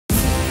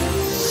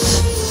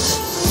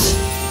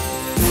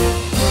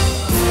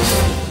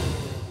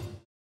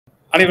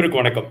அனைவருக்கும்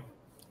வணக்கம்.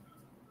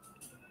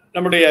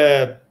 நம்முடைய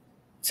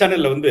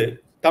சேனல்ல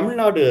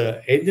தமிழ்நாடு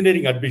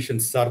என்ஜினியரிங்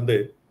அட்மிஷன்ஸ் சார்ந்து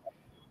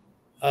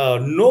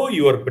நோ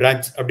யுவர்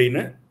பிரான்ச்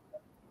அப்படின்னு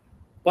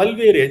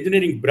பல்வேறு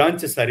என்ஜினியரிங்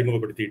பிரான்ச்சஸ்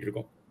அறிமுகப்படுத்திட்டு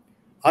இருக்கோம்.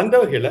 அந்த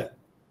வகையில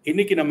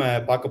இன்னைக்கு நம்ம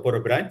பார்க்க போற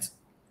பிரான்ச்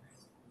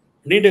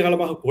நீண்ட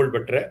காலமாக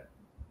புகழ்பெற்ற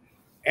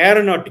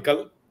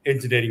ஏரோநாட்டிக்கல்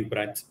என்ஜினியரிங்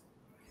பிரான்ச்.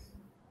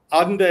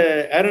 அந்த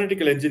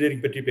ஏரோநாட்டிக்கல்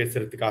என்ஜினியரிங் பற்றி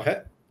பேசுறதுக்காக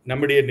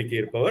நம்முடைய இன்னைக்கு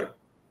இருப்பவர்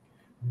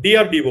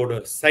டிஆர்டிஓட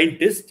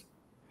சயின்டிஸ்ட்,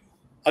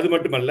 அது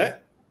மட்டுமல்ல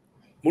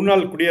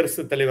முன்னாள்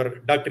குடியரசுத் தலைவர்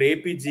டாக்டர்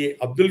ஏபிஜே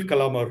அப்துல்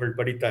கலாம் அவர்கள்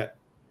படித்த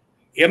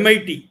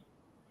எம்ஐடி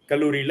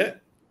கல்லூரியில்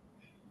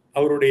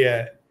அவருடைய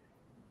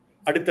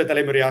அடுத்த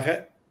தலைமுறையாக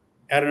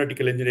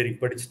ஏரோநாட்டிக்கல் இன்ஜினியரிங்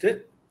படிச்சுட்டு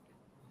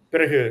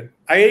பிறகு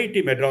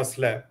ஐஐடி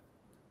மெட்ராஸில்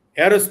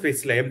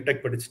ஏரோஸ்பேஸில்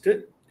எம்டெக் படிச்சுட்டு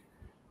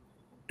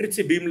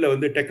ட்ரிச்சி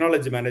பீமில்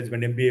டெக்னாலஜி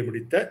மேனேஜ்மெண்ட் எம்பிஏ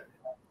முடித்த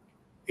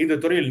இந்த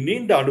துறையில்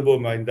நீண்ட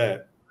அனுபவம் வாய்ந்த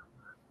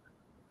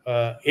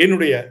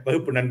என்னுடைய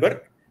வகுப்பு நண்பர்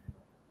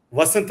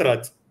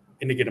வசந்தராஜ்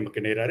இன்னைக்கு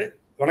நமக்கு நேராரு.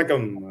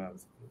 வணக்கம்.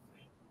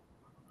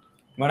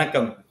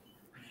 வணக்கம்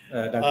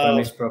டாக்டர்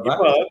ரமேஷ் பிரபா.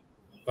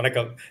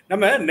 வணக்கம்.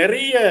 நம்ம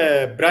நிறைய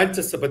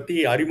பிரான்ச்சஸ் பத்தி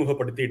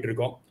அறிமுகப்படுத்திட்டு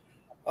இருக்கோம்.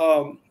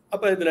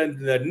 அப்ப இதுல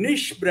இந்த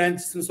நிஷ்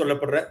பிரான்ச்சஸ்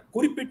சொல்லப்படுற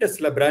குறிப்பிட்ட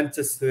சில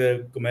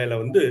பிரான்ச்சஸ்க்கு மேல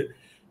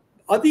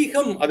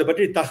அதிகம் அதை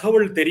பற்றி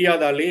தகவல்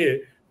தெரியாதாலே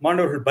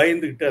மாணவர்கள்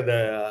பயந்துகிட்டு அதை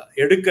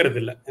எடுக்கிறது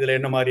இல்லை, இதுல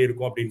என்ன மாதிரி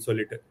இருக்கும் அப்படின்னு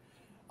சொல்லிட்டு.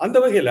 அந்த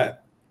வகையில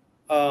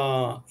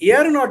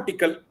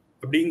ஏரோநாட்டிக்கல்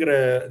அப்படிங்கிற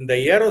இந்த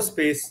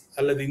ஏரோஸ்பேஸ்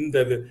அல்லது இந்த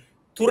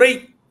துறை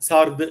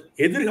சார்ந்து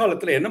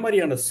எதிர்காலத்தில் என்ன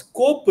மாதிரியான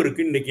ஸ்கோப்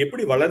இருக்கு, இன்னைக்கு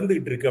எப்படி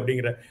வளர்ந்துகிட்டு இருக்கு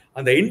அப்படிங்கிற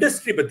அந்த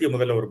இண்டஸ்ட்ரி பத்தி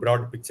முதல்ல ஒரு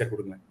பிராட் பிக்சர்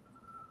கொடுங்க.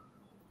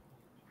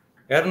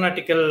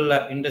 ஏரோநாட்டிக்கல்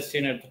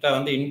இண்டஸ்ட்ரின்னு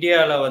எடுத்துட்டா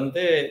இந்தியாவில்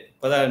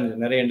இப்போதான்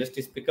நிறைய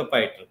இண்டஸ்ட்ரீஸ் பிக்கப்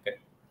ஆகிட்டு இருக்கு.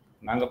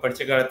 நாங்கள்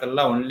படித்த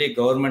காலத்துலலாம் only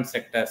government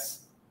sectors,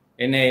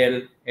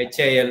 NAL,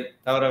 HAL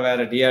தவிர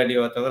வேறு,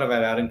 டிஆர்டிஓ தவிர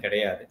வேறு யாரும்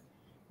கிடையாது.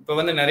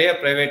 இப்போ நிறைய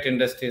private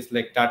industries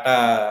like Tata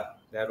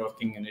there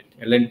working in it,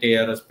 L&T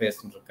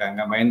ஏரோஸ்பேஸ்ன்னு இருக்காங்க,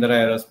 மஹிந்திரா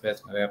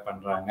ஏரோஸ்பேஸ் நிறைய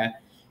பண்ணுறாங்க.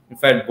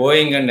 In fact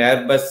Boeing and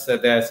Airbus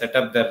they set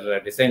up Dhar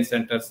design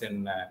centres in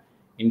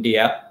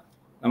India.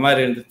 இந்த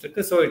மாதிரி இருந்துட்டு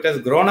இருக்கு. So it has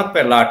grown up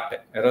a lot.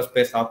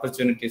 Aerospace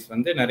opportunities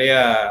நிறையா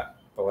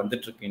இப்போ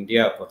வந்துட்டுருக்கு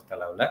இந்தியா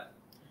பொறுத்தளவில்.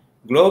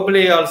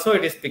 Globally also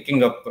it is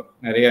picking up.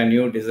 நிறைய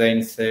new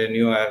designs,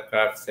 new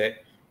ஏர்கிராஃப்ட்ஸு.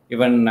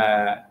 Even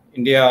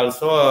India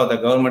also the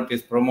government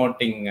is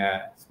promoting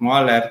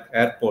small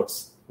airports.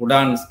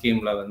 Udan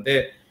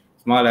ஸ்கீமில்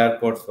ஸ்மால்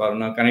ஏர்போர்ட்ஸ்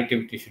வரணும்,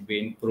 connectivity should be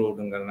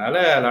இம்ப்ரூவ்டுங்கிறதுனால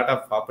lot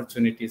of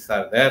opportunities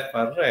are there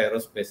for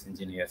aerospace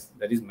engineers.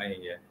 That is my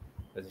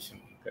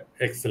position.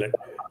 Excellent.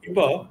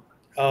 இப்போ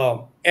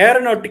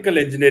aeronautical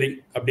engineering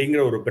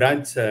அப்படிங்கிற ஒரு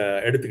branch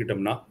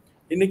எடுத்துக்கிட்டோம்னா,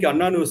 இன்னைக்கு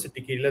அண்ணா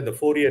university கீழே இந்த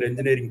 4 year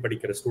engineering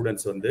படிக்கிற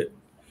students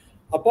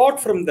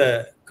apart from the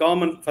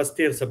common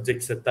first year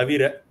சப்ஜெக்ட்ஸை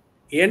தவிர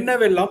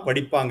என்னவெல்லாம்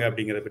படிப்பாங்க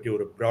அப்படிங்கிறத பற்றி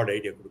ஒரு ப்ராட்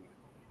ஐடியா கொடுங்க.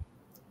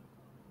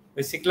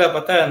 பேசிக்கலாக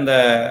பார்த்தா அந்த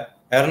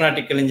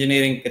ஏரோநாட்டிக்கல்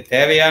இன்ஜினியரிங்க்கு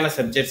தேவையான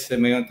சப்ஜெக்ட்ஸ்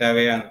மிகவும்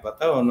தேவையானது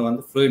பார்த்தா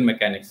ஒன்று fluid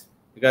mechanics.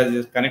 Because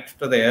is connect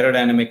to the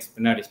aerodynamics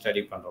பின்னாடி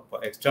ஸ்டடி பண்ணுறப்போ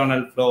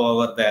external flow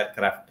over the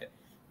aircraft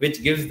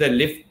which gives the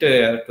lift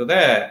to the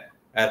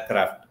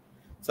aircraft.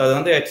 So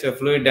அது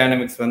ஃப்ளூயிட்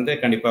டைனமிக்ஸ்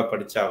கண்டிப்பாக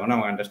படித்தாகணும்,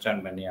 அவங்க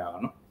அண்டர்ஸ்டாண்ட் பண்ணி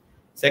ஆகணும்.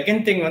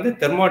 Second thing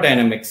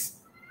thermodynamics.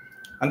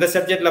 அந்த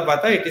சப்ஜெக்டில்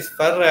பார்த்தா it is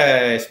for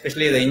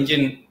especially the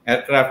engine,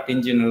 aircraft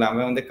engine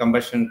எல்லாமே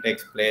கம்பஷன்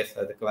டேக்ஸ் பிளேஸ்.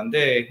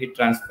 அதுக்கு heat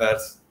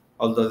transfers,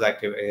 all those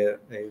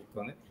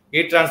activity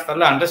heat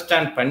ட்ரான்ஸ்ஃபரில்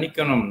understand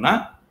பண்ணிக்கணும்னா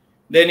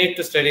they need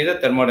to study the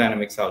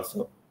thermodynamics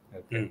also.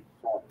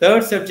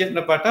 Third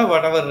சப்ஜெக்ட்னு பார்த்தா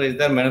what ever is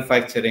the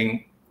manufacturing,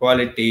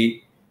 quality,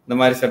 இந்த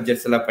மாதிரி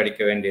subjects எல்லாம்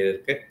படிக்க வேண்டியது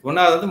இருக்கு.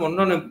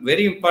 இன்னொன்று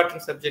very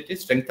important subject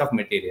is strength of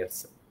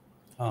materials.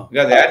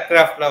 Because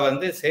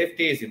ஏர்கிராஃப்ட்ல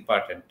safety is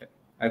important.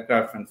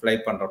 Aircraft fly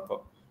பண்ணுறப்போ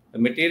the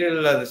material,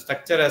 the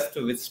structure has to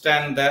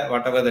withstand the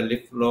whatever the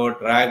lift load,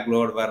 drag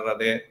load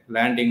வர்றது,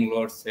 landing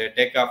loads,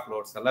 take off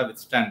loads எல்லாம்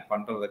withstand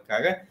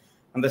பண்ணுறதுக்காக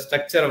அந்த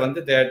ஸ்ட்ரக்சரை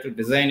they have to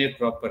design it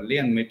properly,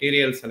 and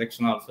material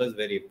selection also is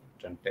very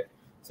important.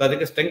 So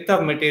அதுக்கு strength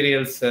of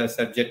materials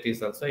subject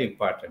is also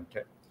important.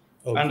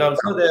 Okay. And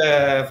also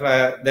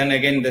then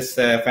again this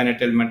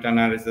finite element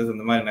analysis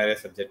இந்த மாதிரி நிறைய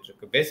subject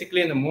இருக்கு.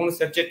 Basically இந்த 3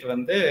 subject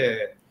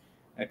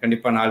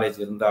கண்டிப்பாக knowledge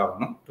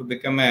இருந்தாகணும் to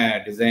become a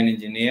design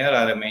engineer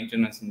R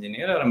maintenance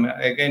engineer R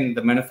again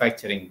the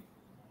manufacturing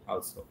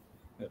also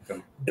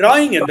இருக்கணும்.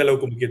 Drawing எந்த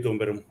அளவுக்கு முக்கியத்துவம்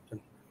பெறும்?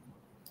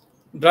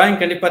 டிராயிங்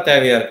கண்டிப்பாக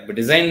தேவையாக இருக்குது. இப்போ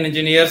design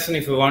engineers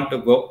if you want to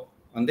go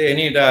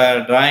any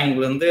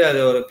டிராயிங்லேருந்து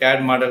அது ஒரு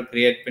கேட் மாடல்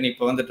கிரியேட் பண்ணி,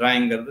 இப்போ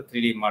டிராயிங்கிறது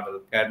 3D model,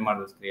 gate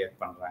models create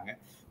பண்ணுறாங்க.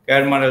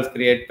 கேட் மாடல்ஸ்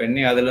கிரியேட்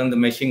பண்ணி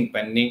அதுலேருந்து மெஷிங்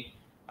பண்ணி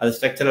அது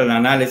ஸ்ட்ரக்சரல்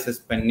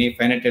அனாலிசிஸ் பண்ணி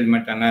ஃபைனைட்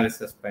எலிமெண்ட்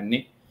அனாலிசிஸ்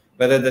பண்ணி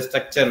whether the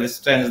structure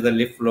withstands the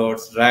lift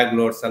loads, drag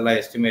loads எல்லாம்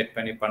எஸ்டிமேட்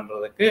பண்ணி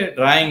பண்ணுறதுக்கு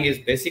drawing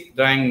is basic.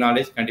 Drawing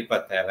knowledge கண்டிப்பாக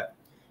தேவை.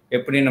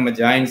 எப்படி நம்ம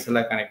ஜாயின்ஸ்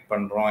எல்லாம் கனெக்ட்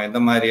பண்ணுறோம், எந்த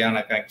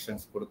மாதிரியான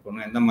கனெக்ஷன்ஸ்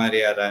கொடுக்கணும், எந்த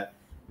மாதிரியான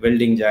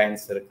வெல்டிங்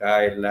ஜாயின்ஸ் இருக்கா,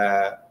 இல்லை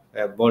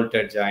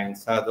bolted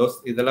joints, those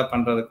இதெல்லாம்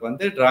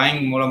பண்றதுக்கு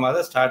டிராயிங் மூலமா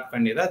தான் ஸ்டார்ட்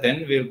பண்ணி தான்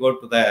then will go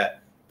to the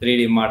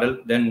 3D model,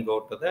 then go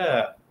to the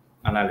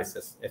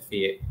analysis,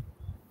 FEA.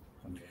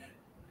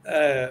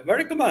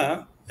 வழக்கமா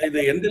இது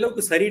எந்த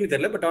அளவுக்கு சரின்னு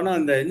தெரியல, பட் ஆனா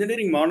அந்த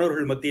இன்ஜினியரிங்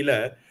மாணவர்கள் மத்தியில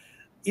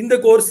இந்த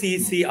கோர்ஸ்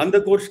ஈஸி, அந்த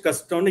கோர்ஸ்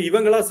கஷ்டம்னு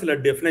இவங்களா சில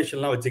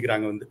டெஃபினேஷன்லாம்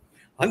வச்சுக்கிறாங்க வந்து.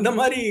 அந்த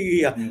மாதிரி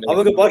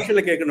அவங்க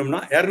பாஷையில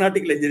கேட்கணும்னா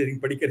ஏரோநாட்டிக்கல்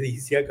இன்ஜினியரிங் படிக்கிறது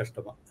ஈஸியா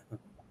கஷ்டமா?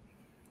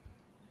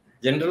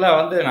 ஜென்ரலா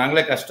வந்து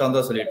நாங்களே கஷ்டம்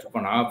தான் சொல்லிட்டு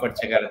இருப்போம். நான்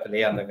படிச்ச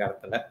காலத்திலேயே அந்த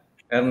காலத்துல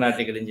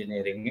ஏரோநாட்டிக்கல்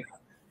இன்ஜினியரிங்.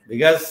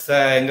 பிகாஸ்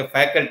எங்க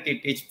ஃபேக்கல்டி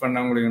டீச்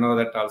பண்ணவங்களுக்கு யூனோ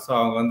தட் ஆல்சோ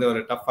அவங்க வந்து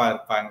ஒரு டஃப்பா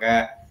இருப்பாங்க.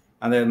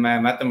 அந்த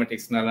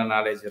மேத்தமெட்டிக்ஸ் நல்ல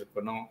நாலேஜ்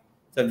இருக்கணும்,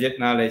 சப்ஜெக்ட்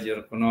நாலேஜ்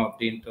இருக்கணும்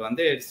அப்படின்ட்டு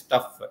வந்து இட்ஸ்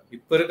டஃப்.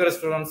 இப்போ இருக்கிற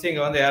ஸ்டூடெண்ட்ஸ்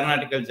இங்கே வந்து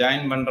ஏரோநாட்டிக்கல்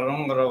ஜாயின்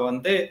பண்ணுறவங்கிற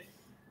வந்து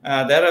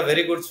there are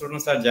very good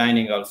students are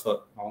joining also.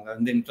 அவங்க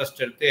வந்து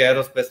இன்ட்ரெஸ்ட் எடுத்து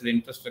ஏரோஸ்பேஸில்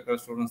இன்ட்ரெஸ்ட் இருக்கிற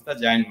ஸ்டூடெண்ட்ஸ்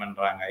தான் ஜாயின்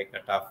பண்ணுறாங்க ஐ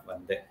கட் ஆஃப்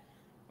வந்து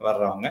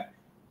வர்றவங்க.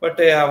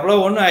 பட் அவ்வளோ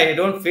ஒன்றும் I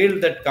don't feel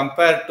that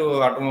compare to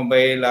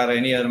automobile or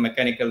any other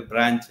mechanical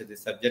branch the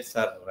subjects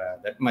R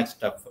that much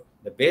tough.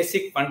 The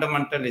basic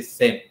fundamental is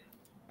same.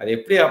 அது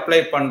எப்படி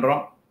அப்ளை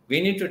பண்ணுறோம், we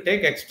need to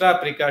take extra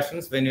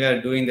precautions when we are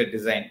doing the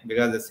design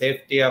because the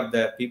safety of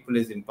the people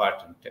is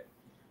important.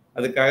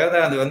 அதுக்காக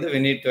தான் அது வந்து we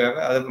need to have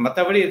அது.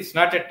 மற்றபடி it's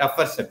not a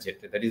tougher subject.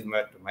 That is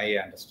my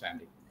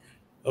understanding.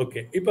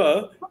 Okay, இப்போ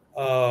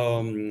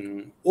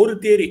ஒரு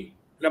theory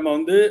நம்ம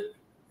வந்து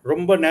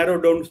ரொம்ப நேரோ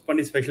டவுன்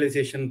பண்ணி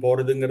ஸ்பெஷலைசேஷன்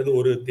போறதுங்கிறது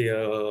ஒரு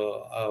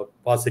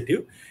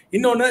பாசிட்டிவ்.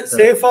 இன்னொன்று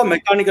சேஃபா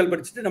மெக்கானிக்கல்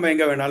படிச்சுட்டு நம்ம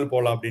எங்க வேணாலும்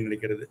போகலாம் அப்படின்னு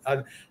நினைக்கிறது.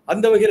 அது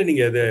அந்த வகையில்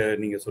நீங்க எதை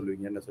நீங்க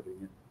சொல்லுவீங்க, என்ன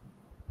சொல்லுவீங்க?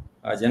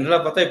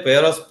 ஜென்ரலாக பார்த்தா இப்போ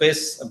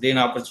ஏரோஸ்பேஸ் அப்படின்னு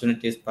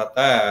ஆப்பர்ச்சுனிட்டிஸ்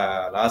பார்த்தா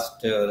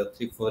லாஸ்ட் ஒரு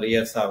 3-4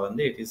 இயர்ஸாக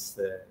வந்து it is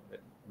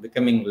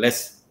becoming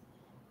less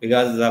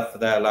because of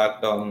the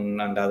lockdown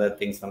and other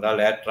things and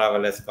all. Air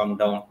travel has come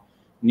down.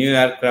 New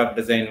aircraft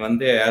design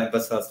வந்து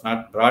Airbus has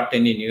not brought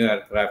any new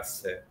aircrafts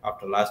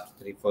after last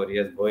 3-4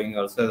 years. Boeing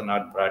also has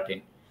not brought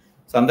in.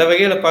 So அந்த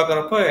வகையில்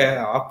பார்க்குறப்போ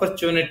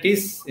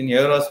opportunities in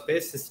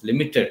aerospace is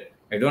limited.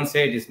 I don't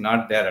say it is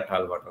not there at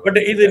all. But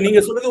இது நீங்க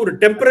சொல்றது ஒரு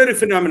temporary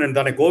phenomenon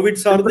தானே, Covid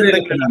சார்ந்து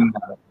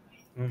phenomenon.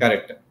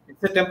 Correct.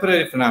 It's a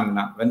temporary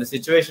phenomenon. When the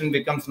situation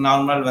becomes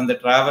normal, when the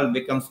travel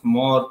becomes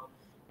more,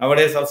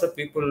 nowadays also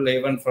people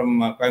even from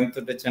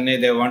Coimbatore to Chennai,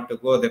 they want to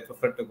go, they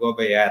prefer to go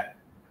by air.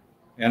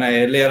 ஏன்னா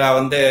earlier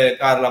வந்து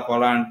கார்ல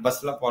போகலாம்,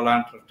 பஸ்ல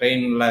போகலாம்,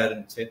 ட்ரெயின்ல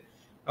இருந்துச்சு.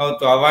 Now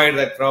to avoid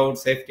the crowd,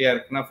 safety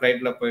இருக்குன்னா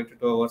ஃப்ளைட்ல போயிட்டு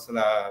 2 hours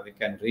we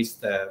can reach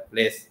the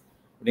place.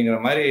 அப்படிங்கிற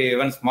மாதிரி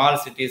even small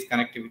cities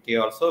connectivity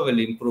also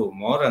will improve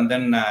more. And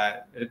then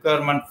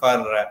requirement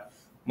for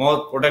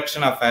more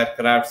production of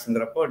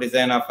ஏர்கிராஃப்ட்ஸுங்கிறப்போ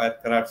design of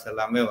aircrafts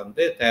எல்லாமே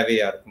வந்து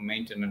தேவையாக இருக்கும்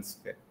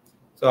மெயின்டெனன்ஸ்க்கு.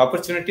 So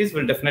opportunities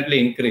will definitely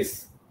increase.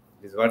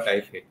 Is what I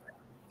feel.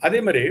 அதே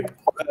மாதிரி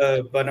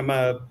இப்போ நம்ம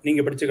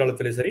நீங்கள் படித்த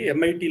காலத்துல சரி,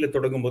 எம்ஐடியில்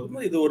தொடங்கும்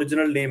போதும் இது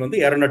ஒரிஜினல் நேம் வந்து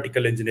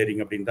ஏரோநாட்டிக்கல்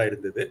இன்ஜினியரிங் அப்படின்னு தான்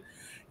இருந்தது.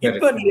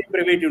 இப்போ நிறைய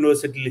பிரைவேட்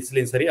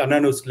யூனிவர்சிட்டிஸ்லையும் சரி, அண்ணா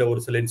யூனிவர்சிட்டியில்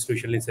ஒரு சில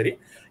இன்ஸ்டிடியூஷன்லையும் சரி,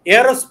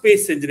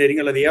 ஏரோஸ்பேஸ்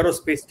இன்ஜினியரிங் அல்லது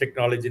ஏரோஸ்பேஸ்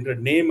டெக்னாலஜின்ற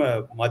நேமை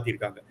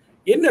மாற்றிருக்காங்க.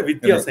 என்ன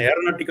வித்தியாசம்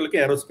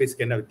ஏரோநாட்டிக்கலுக்கு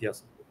ஏரோஸ்பேஸ்க்கு என்ன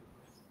வித்தியாசம்?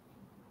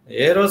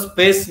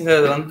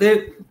 ஏரோஸ்பேஸ்ங்கிறது வந்து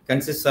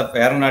consist of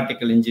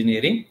aeronautical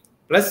engineering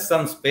plus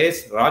some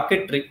space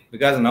rocketry.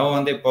 Because now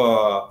வந்து இப்போ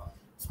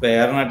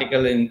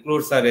aeronautical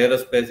includes our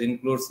aerospace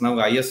includes now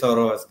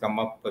ISRO has come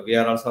up. We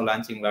are also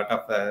launching a lot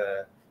of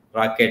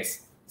rockets,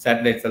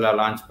 satellites எல்லாம்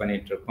லான்ச்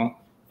பண்ணிட்டு இருக்கோம்.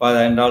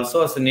 And also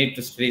need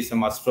to study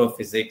some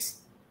astrophysics.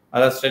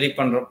 அதை study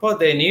பண்ணுறப்போ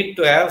they need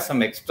to have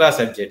some extra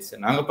subjects.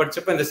 நாங்கள்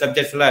படிச்சப்போ இந்த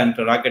சப்ஜெக்ட்ஸ்லாம்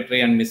into rocketry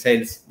and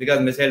missiles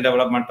because missile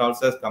development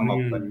also has come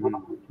up.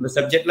 இந்த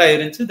சப்ஜெக்ட்லாம்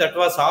இருந்துச்சு. That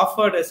was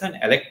offered as an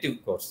elective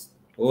course.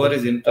 Whoever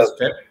is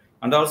interested.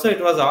 And also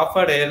it was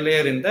offered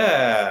earlier in the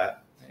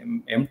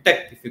MTech.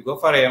 If you go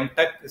for a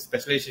MTech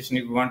specialization,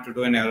 if you want to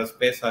do an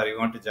aerospace or you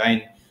want to join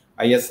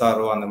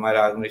ISRO அந்த மாதிரி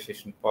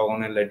organisation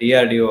போகணும், இல்லை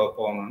DRDO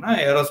போகணும்னா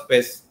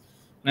aerospace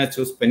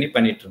choose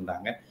பண்ணிட்டு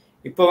இருந்தாங்க.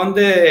 இப்போ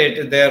வந்து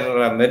தேர்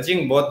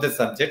merging both the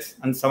subjects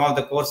and some of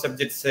the core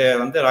subjects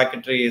வந்து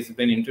rocketry is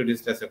been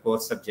introduced as a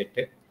core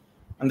subject.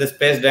 அந்த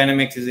space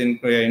dynamics is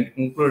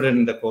included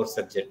in the core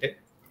subject.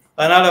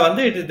 அதனால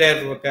வந்து it there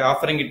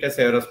offering it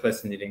as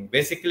aerospace engineering.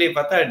 Basically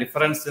பார்த்தா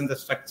difference in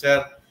the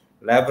structure,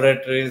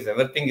 laboratories,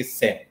 everything is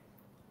same.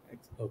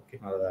 Okay.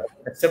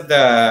 Except the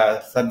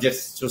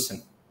subjects chosen.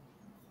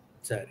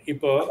 சரி,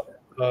 இப்போ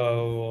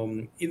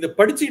இந்த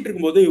படிச்சுட்டு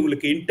இருக்கும்போது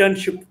உங்களுக்கு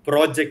இன்டர்ன்ஷிப்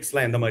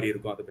ப்ராஜெக்ட்ஸ்லாம் எந்த மாதிரி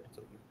இருக்கும், அதை பற்றி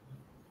சொல்லுங்க.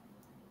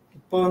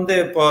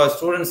 இப்போ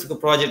ஸ்டூடெண்ட்ஸுக்கு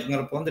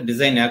ப்ராஜெக்ட்ங்கிறப்போ வந்து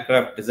design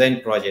aircraft design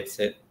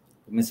projects,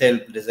 missile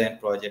design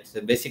projects.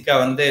 பேசிக்காக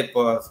வந்து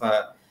இப்போ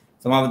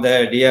some of the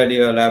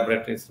DRDO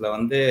laboratories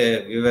வந்து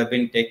we have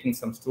been taking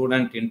some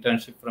student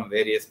internship from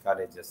various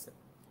colleges.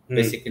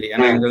 Basically,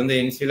 and இங்க வந்து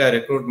initial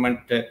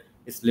recruitment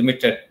is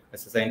limited.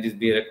 As a scientist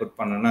be recruit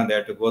பண்ணனும்னா they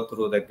have to go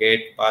through the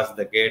gate, pass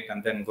the gate and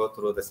then go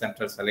through the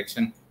central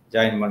selection,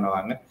 join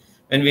பண்ணுவாங்க.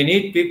 When we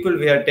need people,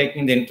 we are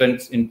taking the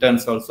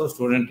interns also,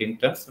 student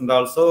interns, and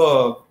also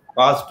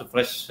past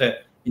fresh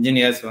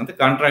engineers வந்து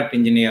contract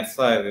engineers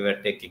we were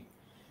taking.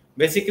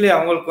 Basically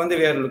அவங்களுக்கு வந்து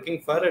we are looking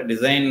for a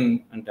design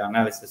and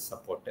analysis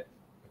support,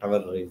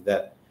 whatever is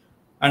there.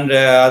 And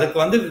அதுக்கு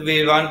வந்து we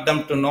want them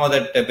to know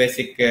that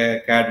basic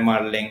CAD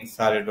modeling,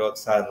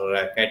 SolidWorks or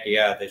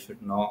CATIA they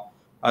should know,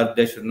 or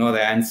they should know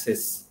the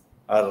ANSYS,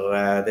 or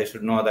they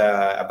should know the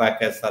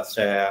Abacus or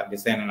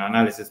design and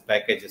analysis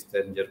packages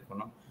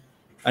தெரிஞ்சிருக்கணும்.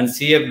 And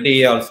CFD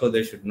also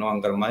they should know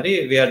அங்கிற மாதிரி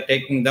we are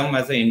taking them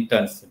as a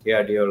interns.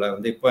 DRDOல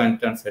வந்து இப்போ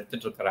interns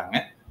எடுத்துட்டு இருக்காங்க.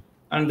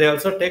 And they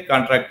also take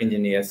contract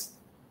engineers.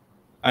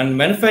 And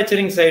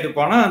manufacturing side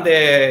pona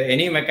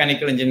any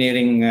mechanical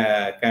engineering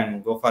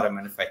can go for a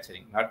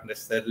manufacturing, not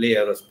necessarily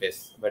aerospace,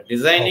 but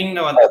designing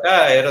vandha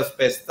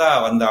aerospace da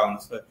vandavum.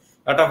 So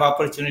lot of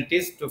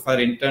opportunities for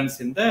interns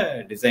in the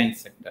design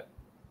sector.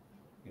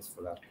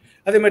 Useful.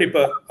 அதே மாதிரி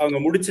இப்ப அவங்க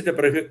முடிச்சிட்ட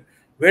பிறகு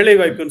வேலை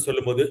வாய்ப்புன்னு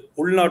சொல்லும்போது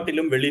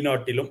உள்நாட்டிலும்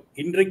வெளிநாட்டிலும்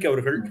இன்றைக்கு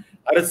அவர்கள்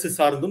அரசு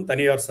சார்ந்தும்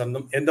தனியார்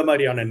சார்ந்தும் எந்த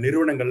மாதிரியான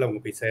நிறுவனங்கள்ல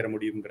அவங்க போய் சேர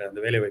முடியுங்கிற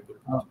அந்த வேலை வாய்ப்பு?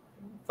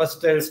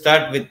 First I'll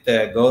start with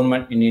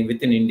government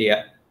within India.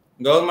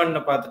 Government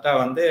பார்த்துட்டா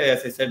வந்து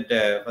as I said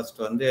first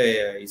வந்து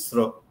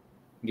ISRO,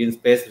 Indian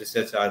Space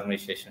Research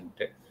Organization,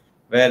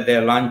 where they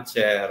launch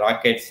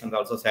rockets and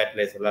also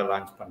satellites எல்லாம்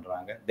launch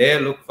பண்றாங்க. They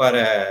look for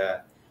a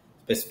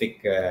specific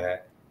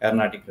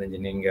aeronautical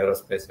engineering,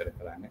 aerospace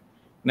எடுக்கிறாங்க.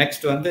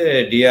 Next வந்து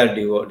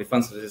DRDO,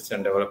 Defense Research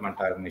and Development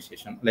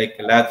Organization, like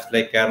labs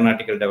like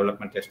Aeronautical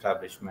Development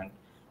Establishment,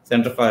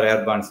 Center for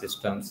Airborne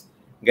Systems,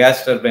 Gas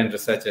Turbine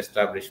Research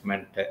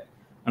Establishment,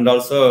 and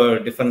also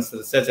Defense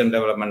Research and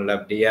Development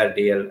Lab,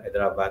 DRDL,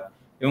 Hyderabad.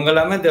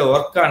 They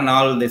work on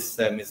all these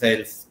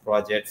missiles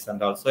projects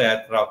and also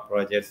aircraft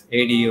projects.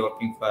 ADE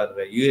working for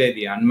UAV,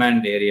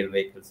 unmanned aerial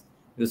vehicles,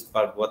 used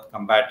for both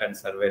combat and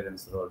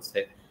surveillance roles.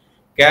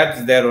 CABs,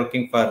 they are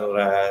working for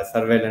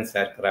surveillance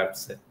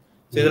aircrafts.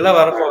 So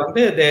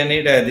they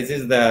need this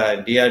is the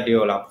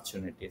DRDO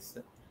opportunities.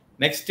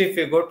 Next, if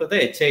you go to the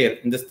HAL,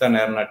 Hindustan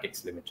Aeronautics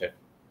Limited,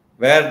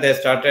 where they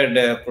started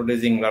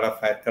producing a lot of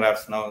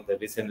aircrafts now.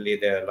 Recently,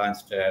 they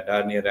launched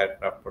Dornier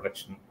aircraft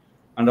production,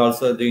 and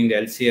also doing the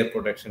LCA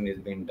production is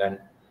being done.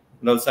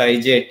 And also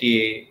IJT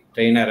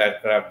trainer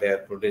aircraft they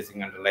are producing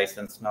under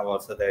license now.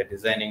 Also, they are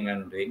designing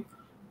and doing.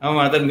 Now,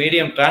 other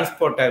medium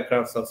transport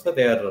aircrafts also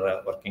they are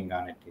working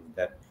on it.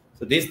 There.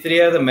 So these three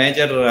are the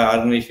major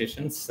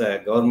organizations,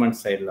 government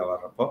side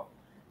level.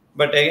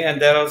 But again,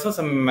 there are also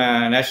some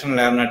National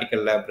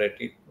Aeronautical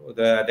Laboratory.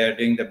 They are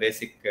doing the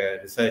basic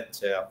research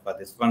for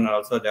this one,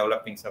 also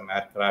developing some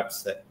aircrafts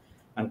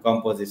and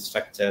composite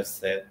structures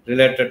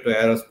related to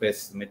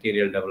aerospace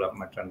material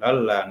development and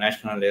all.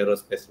 National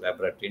Aerospace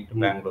Laboratory in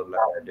Bangalore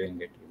are doing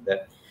it.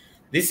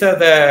 These are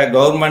the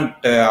government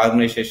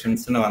organizations.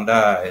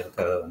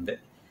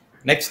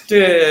 Next,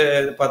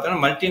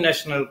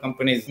 multinational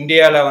companies.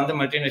 India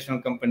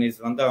multinational companies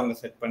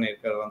set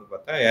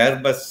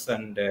Airbus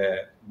and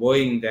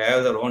Boeing, they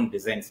have their own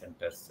design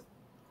centers.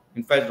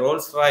 In fact,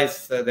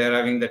 Rolls-Royce, they are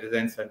having the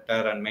design center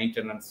and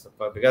maintenance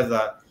because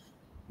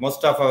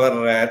most of our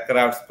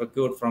aircrafts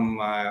procured from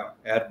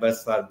Airbus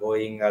or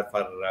Boeing or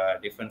for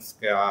defense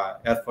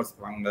Air Force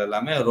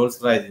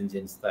Rolls-Royce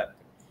engines. That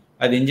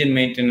engine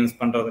maintenance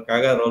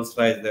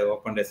Rolls-Royce they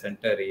opened a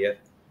center here.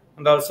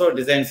 And also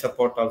design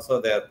support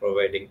also they are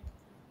providing.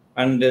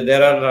 And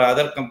there are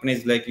other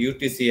companies like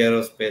UTC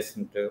Aerospace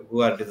who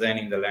are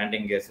designing the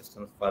landing gear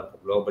systems for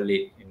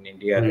globally in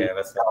India. They have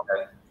a center.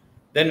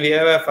 Then we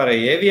have for a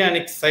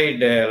avionics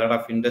side, a lot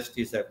of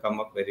industries have come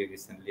up very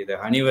recently. The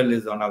Honeywell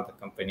is one of the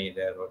company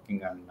they are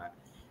working on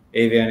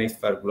avionics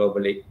for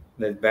globally.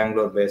 The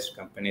Bangalore-based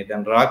company.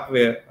 Then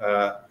Rockwell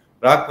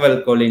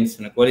Collins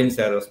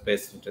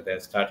Aerospace, they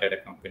started a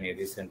company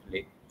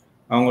recently.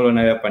 Then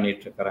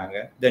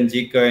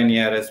GCON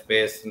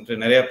Aerospace,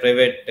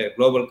 private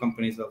global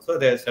companies also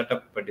they set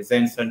up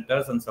design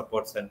centers and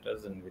support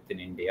centers within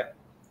India.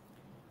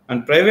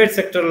 And private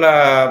sector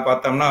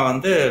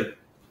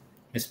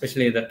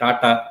especially the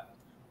Tata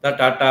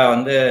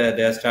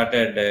they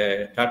started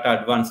Tata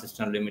Advanced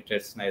System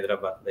Limited in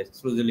Hyderabad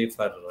exclusively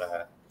for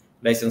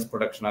license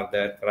production of the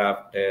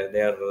aircraft.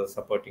 They are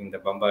supporting the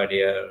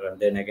Bombardier, and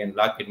then again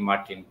Lockheed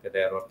Martin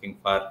they are working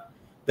for.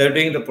 They're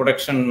doing the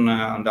production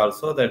and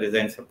also the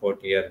design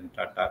support here in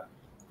Tata.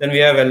 Then we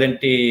have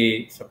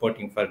L&T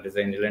supporting for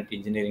design, L&T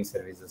engineering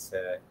services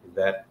is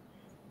there.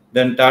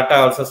 Then Tata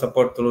also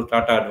support through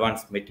Tata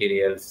Advanced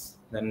Materials.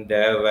 Then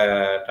they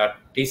have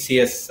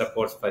TCS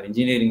supports for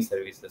engineering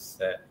services.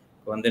 They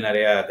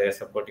are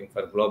supporting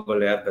for global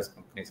Airbus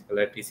companies.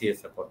 TCS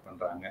support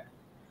pandranga.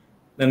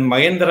 Then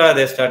Mahindra,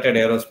 they started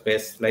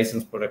aerospace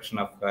license production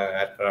of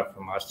aircraft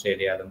from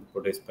Australia. Then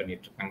produce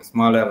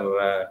smaller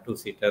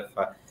two-seater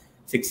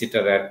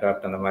 6-seater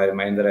aircraft and the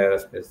Mahindra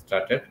Aerospace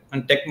started.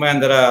 And Tech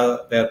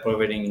Mahindra, they are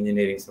providing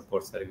engineering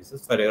support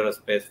services for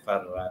aerospace.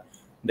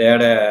 They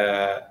had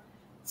a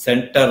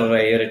center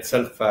here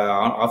itself,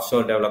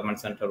 offshore development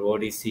center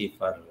ODC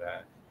for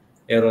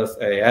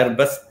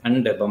Airbus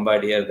and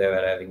Bombardier. They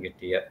were having it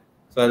here.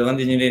 So that's one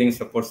engineering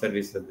support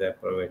services they are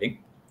providing.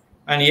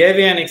 And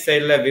avionics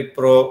side,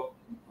 Wipro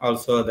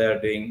also they are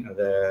doing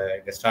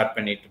the start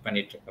பண்ணிட்டு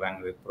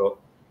இருக்காங்க Wipro.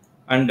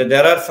 And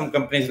there are some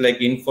companies like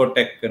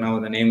Infotech, now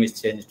the name is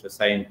changed to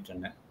Scient.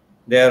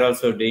 They are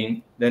also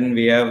doing. Then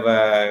we have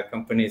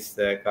companies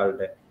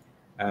called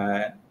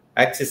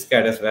Axis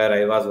Cadus, where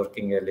I was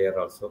working earlier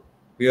also.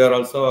 We are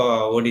also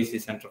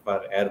ODC Center for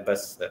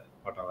Airbus,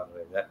 whatever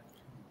is that.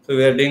 So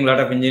we are doing a lot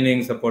of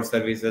engineering support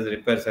services,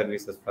 repair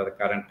services for the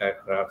current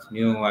aircraft,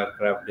 new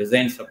aircraft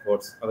design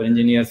supports. Our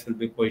engineers will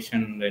be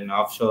positioned in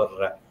offshore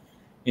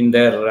in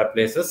their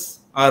places,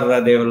 or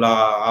they will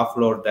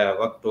offload the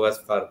work to us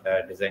for the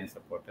design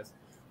supporters.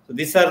 So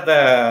these are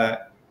the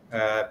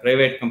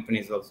private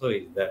companies also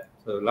is there.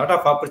 So a lot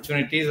of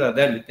opportunities are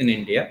there within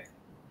India.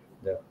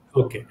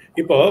 Okay,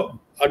 இப்போ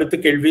அடுத்த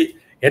கேள்வி,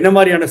 என்ன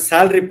மாதிரியான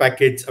salary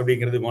package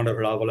அப்படிங்கிறது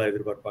மாணவர்கள் ஆவலா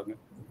எதிர்பார்ப்பாங்க?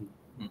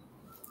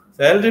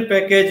 Salary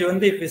package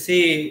வந்து if you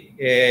see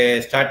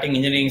starting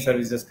engineering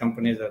services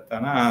companies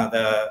எடுத்தானா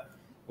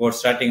about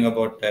starting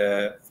about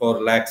 4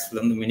 lakhs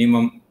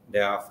minimum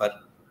they offer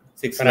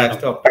 6 lakhs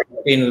to up to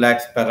 15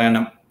 lakhs per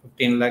annum.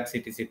 15 lakhs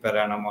CTC per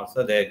annum also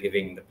they are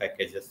giving the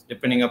packages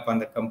depending upon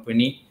the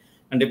company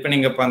and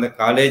depending upon the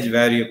college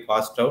where you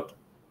passed out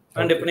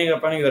and depending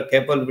upon your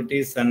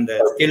capabilities and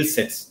skill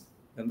sets,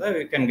 then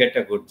you can get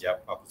a good job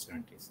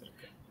opportunities.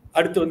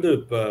 அடுத்து வந்து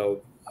இப்போ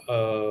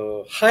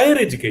higher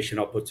education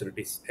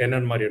opportunities, என்ன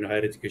மாதிரியான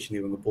higher education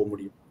இவங்க போக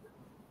முடியும்?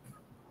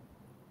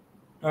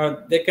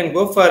 They can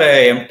go for a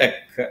MTech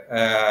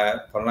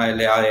or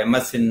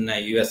MS in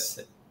US.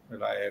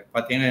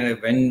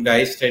 When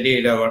I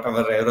studied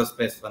whatever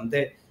aerospace,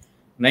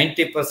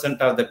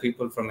 90% of the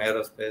people from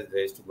aerospace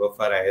they used to go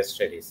for higher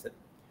studies.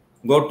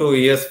 Go to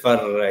US for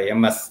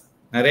MS.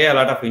 There are a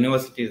lot of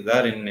universities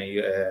there in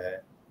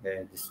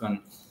this one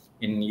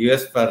in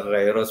US for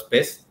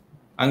aerospace.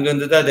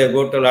 They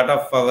go to a lot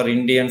of our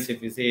Indians. If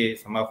you see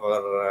some of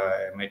our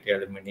MIT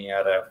alumni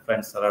or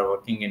friends are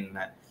working in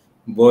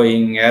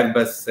Boeing,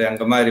 Airbus,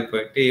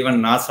 even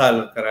NASA,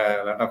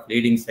 a lot of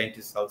leading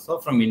scientists also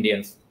from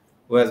Indians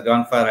who has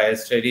gone for higher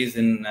studies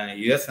in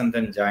US and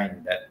then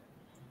joined that.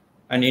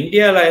 And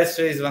India higher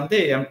studies,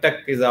 MTech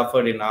is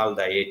offered in all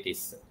the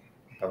IITs.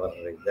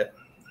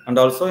 And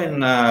also in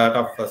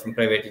some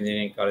private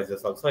engineering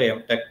colleges also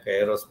MTech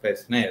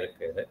aerospace.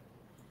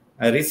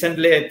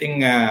 Recently, I think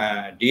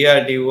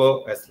DRDO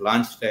has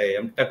launched a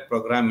MTech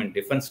program in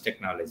defense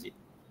technology.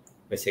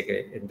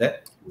 Basically, in that,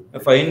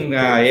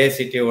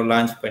 AICT will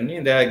launch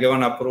they are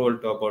given approval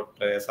to about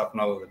as of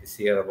now this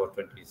year about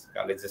 20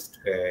 colleges.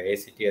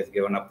 AICT has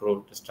given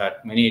approval to start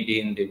many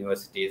deemed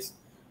universities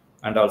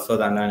and also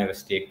the Anna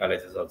University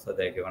colleges also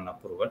they are given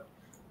approval.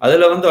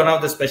 One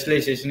of the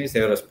specialization is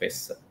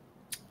aerospace.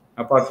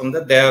 Apart from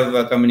that, they have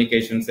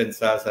communication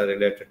sensors are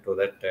related to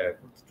that.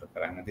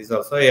 This is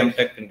also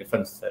MTech in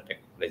defense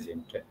technology.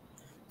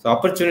 So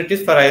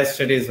opportunities for higher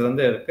studies,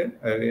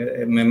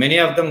 many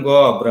of them go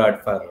abroad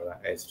for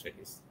higher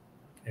studies.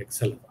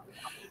 Excellent.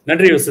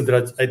 நன்றி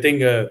Vasantharaj. I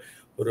think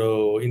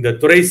இந்த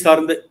துறை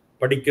சார்ந்து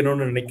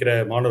படிக்கணும்னு நினைக்கிற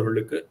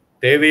மாணவர்களுக்கு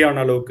தேவையான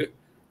அளவுக்கு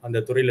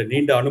அந்த துறையில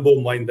நீண்ட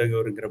அனுபவம்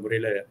வாய்ந்தவருங்கிற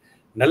முறையில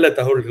நல்ல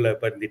தகவல்களை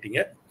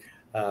பகிர்ந்துட்டீங்க.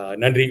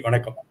 நன்றி,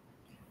 வணக்கம்.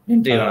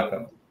 நன்றி,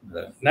 வணக்கம்.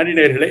 நன்றி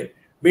நேயர்களே.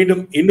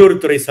 மீண்டும் இன்னொரு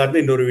துறை சார்ந்த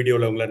இன்னொரு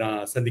வீடியோவில் உங்களை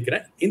நான்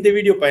சந்திக்கிறேன். இந்த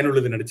வீடியோ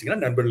பயனுள்ளது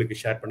நினைச்சீங்கன்னா நண்பர்களுக்கு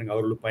ஷேர் பண்ணுங்க,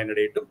 அவர்களும்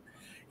பயனடையட்டும்.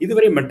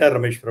 இதுவரை மென்டார்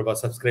ரமேஷ் பிரபா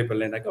சப்ஸ்கிரைப்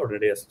பண்ணலைனாக்கா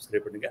உடனடியாக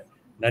சப்ஸ்கிரைப் பண்ணுங்க.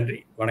 நன்றி,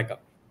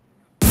 வணக்கம்.